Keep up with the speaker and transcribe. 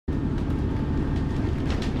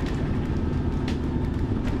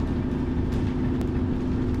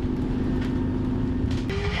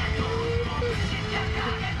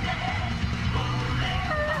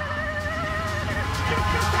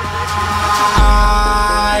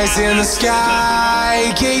Eyes in the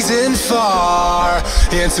sky, gazing far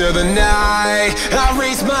into the night. I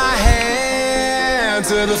raise my hand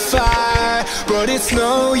to the fire, but it's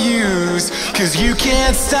no use, 'cause you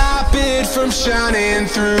can't stop it from shining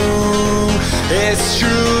through. It's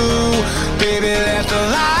true, baby, let the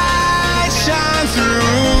light shine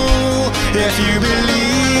through. If you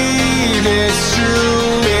believe it's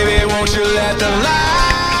true, baby, won't you let the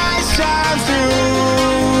light shine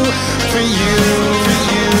through for you.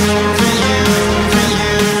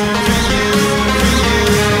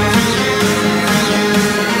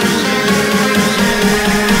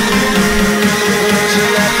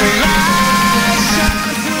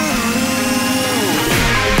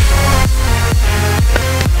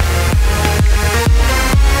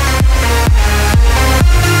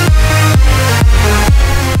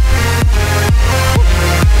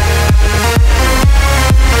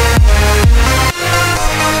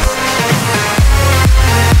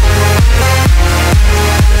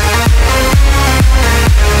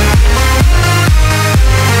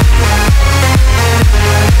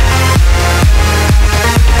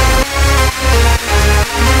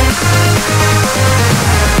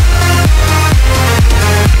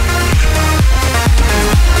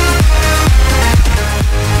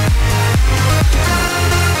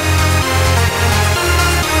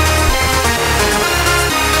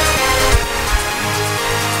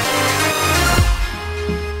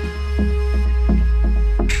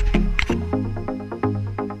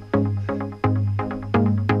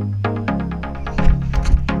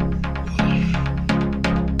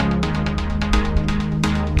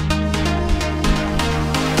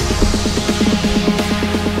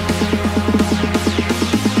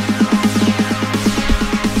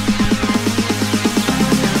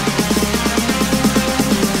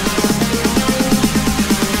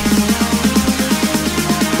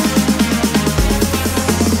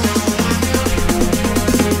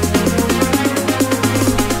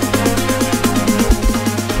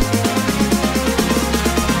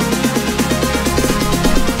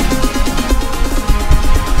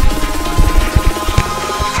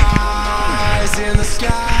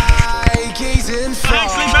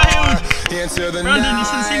 Into the Brandon,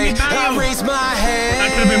 night, I raise my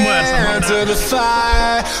hand to the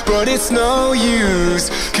fire, but it's no use,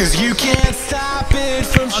 'cause you can't stop it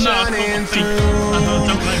from shining through.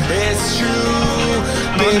 It's true,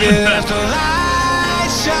 baby, let the light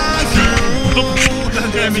shine through.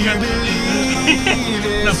 If you believe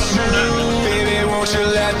it's true, baby, won't you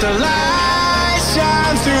let the light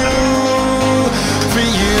shine through for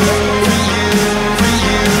you.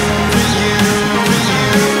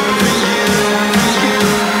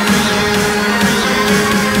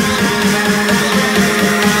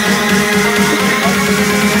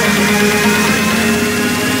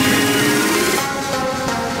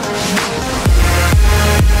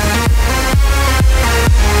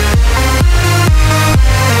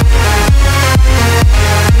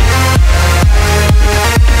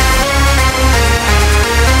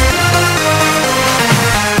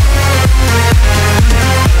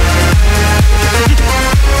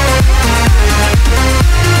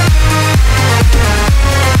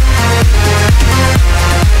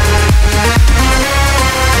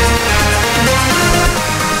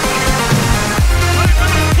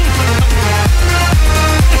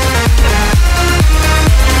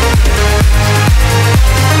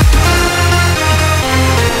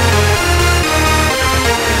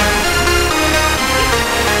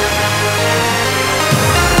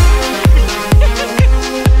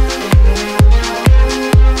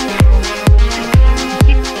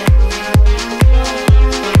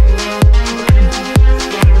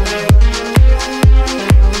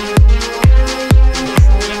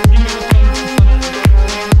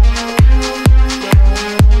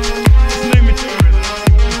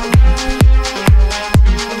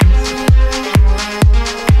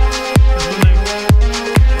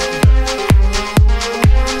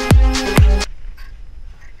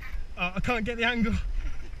 I can't get the angle.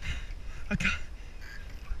 I can't.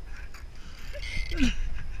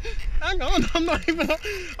 Hang on, I'm not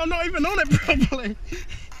even on it properly.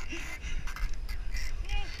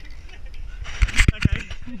 Okay.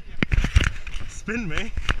 Spin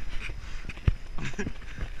me.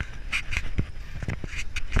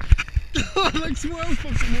 Oh, it looks well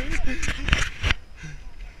fucking weird.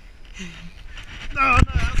 Oh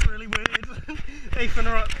no, that's really weird. Ethan,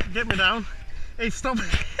 alright, get me down. Ethan, stop it.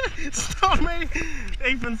 Stop me.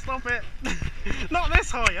 Ethan, stop it. Not this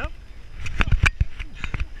high up.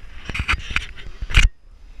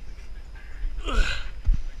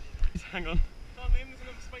 Hang on. Oh, man, there's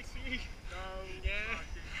enough space for you. Oh, yeah.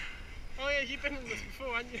 Oh, yeah. yeah, you've been on this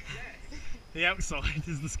before, haven't you? Yes. The outside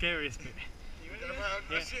is the scariest bit. You ready? Yeah.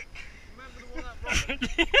 That's it. Remember the one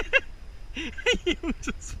that you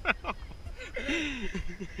just fell.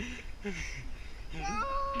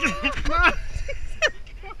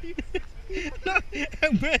 No,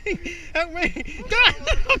 help me! Help me! No!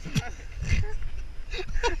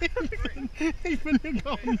 Ethan, you're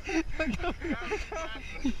gone!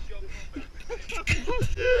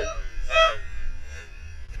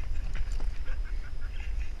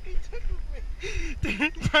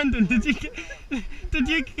 Brandon, did you get... Did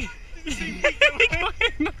you see me got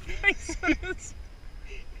hit in the face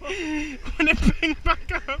when it pinged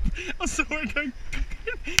back up? I saw it go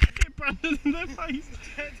hit Brandon in the face.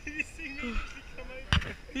 Did you see me come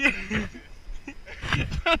over? Yeah.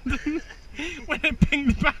 Brandon, when it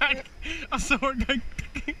pinged back, I saw it go...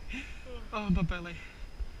 Oh, my belly.